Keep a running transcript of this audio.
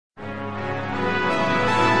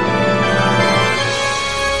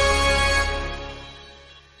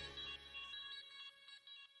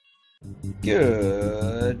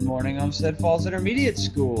Good morning, Olmsted Falls Intermediate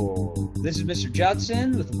School. This is Mr.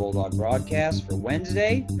 Judson with the Bulldog Broadcast for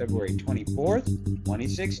Wednesday, February 24th,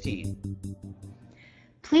 2016.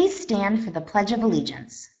 Please stand for the Pledge of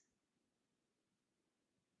Allegiance.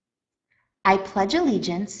 I pledge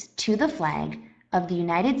allegiance to the flag of the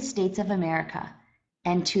United States of America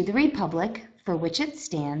and to the republic for which it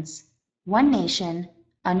stands, one nation,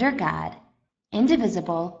 under God,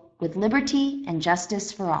 indivisible, with liberty and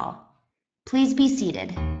justice for all. Please be seated.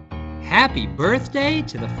 Happy birthday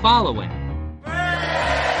to the following.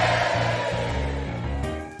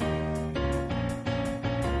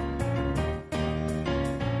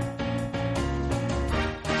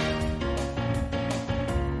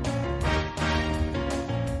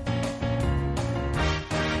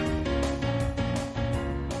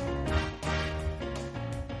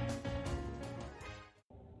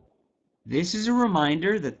 This is a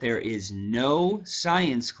reminder that there is no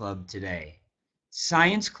Science Club today.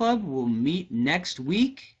 Science Club will meet next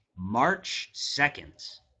week, March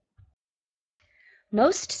 2nd.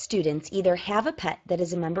 Most students either have a pet that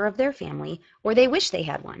is a member of their family or they wish they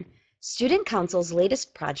had one. Student Council's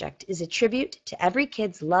latest project is a tribute to every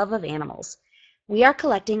kid's love of animals. We are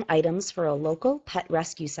collecting items for a local pet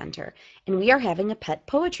rescue center, and we are having a pet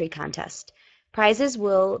poetry contest. Prizes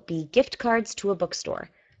will be gift cards to a bookstore.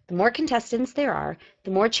 The more contestants there are,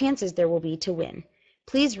 the more chances there will be to win.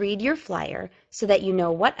 Please read your flyer so that you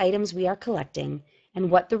know what items we are collecting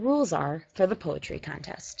and what the rules are for the poetry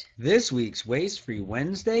contest. This week's Waste Free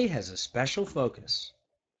Wednesday has a special focus.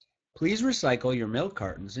 Please recycle your milk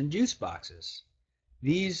cartons and juice boxes.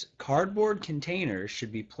 These cardboard containers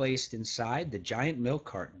should be placed inside the giant milk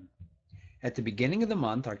carton. At the beginning of the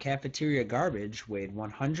month, our cafeteria garbage weighed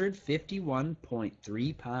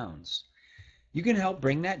 151.3 pounds. You can help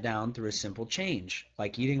bring that down through a simple change,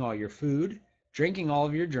 like eating all your food, drinking all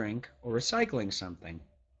of your drink, or recycling something.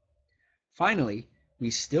 Finally, we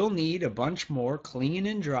still need a bunch more clean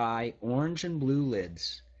and dry orange and blue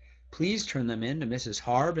lids. Please turn them in to Mrs.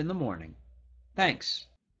 Harb in the morning. Thanks.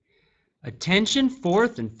 Attention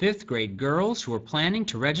 4th and 5th grade girls who are planning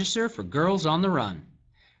to register for Girls on the Run.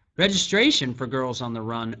 Registration for Girls on the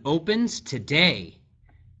Run opens today.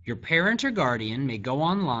 Your parent or guardian may go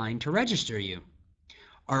online to register you.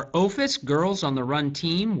 Our OFIS Girls on the Run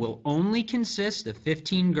team will only consist of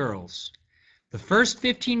 15 girls. The first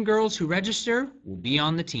 15 girls who register will be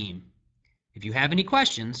on the team. If you have any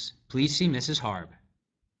questions, please see Mrs. Harb.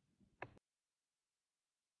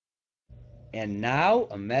 And now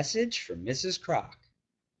a message from Mrs. Kroc.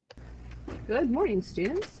 Good morning,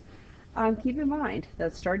 students. Keep in mind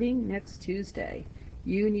that starting next Tuesday,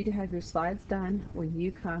 you need to have your slides done when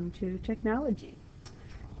you come to technology.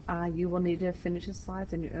 You will need to finish the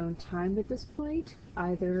slides in your own time at this point.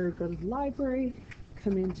 Either go to the library,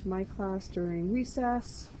 come into my class during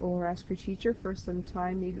recess, or ask your teacher for some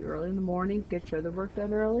time, maybe early in the morning, get your other work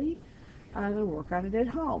done early, and work on it at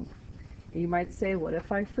home. You might say, what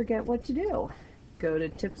if I forget what to do? Go to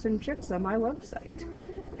Tips and Tricks on my website,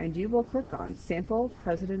 and you will click on Sample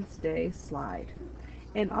President's Day Slide.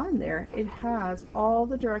 And on there, it has all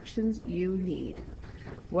the directions you need.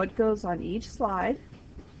 What goes on each slide,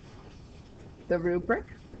 the rubric,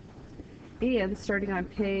 and starting on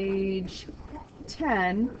page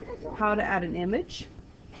 10, how to add an image,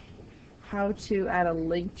 how to add a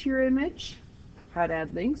link to your image, how to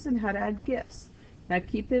add links, and how to add GIFs. Now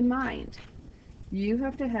keep in mind, you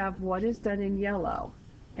have to have what is done in yellow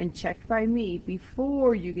and checked by me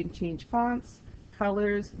before you can change fonts,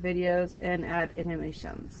 colors, videos, and add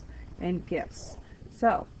animations and GIFs.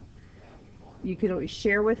 So you can always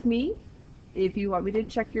share with me if you want me to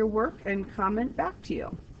check your work and comment back to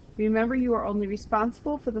you. Remember, you are only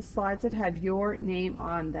responsible for the slides that have your name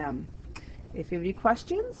on them. If you have any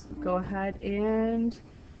questions, go ahead and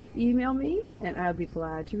email me and I'll be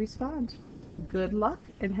glad to respond. Good luck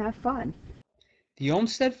and have fun. The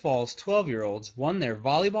Olmsted Falls 12-year-olds won their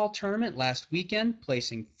volleyball tournament last weekend,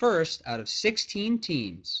 placing first out of 16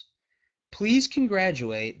 teams. Please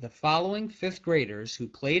congratulate the following 5th graders who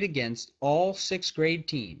played against all 6th grade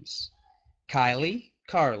teams: Kylie,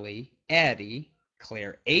 Carly, Addie,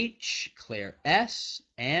 Claire H., Claire S.,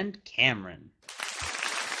 and Cameron.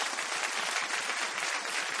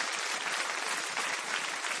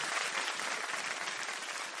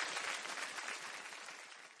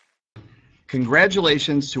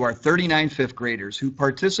 Congratulations to our 39 fifth graders who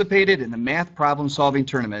participated in the math problem solving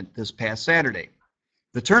tournament this past Saturday.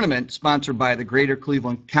 The tournament, sponsored by the Greater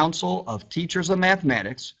Cleveland Council of Teachers of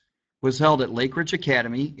Mathematics, was held at Lake Ridge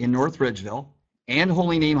Academy in North Ridgeville and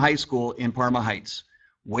Holy Name High School in Parma Heights.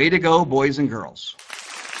 Way to go, boys and girls.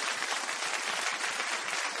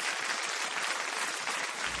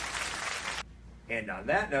 And on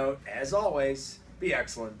that note, as always, be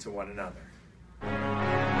excellent to one another.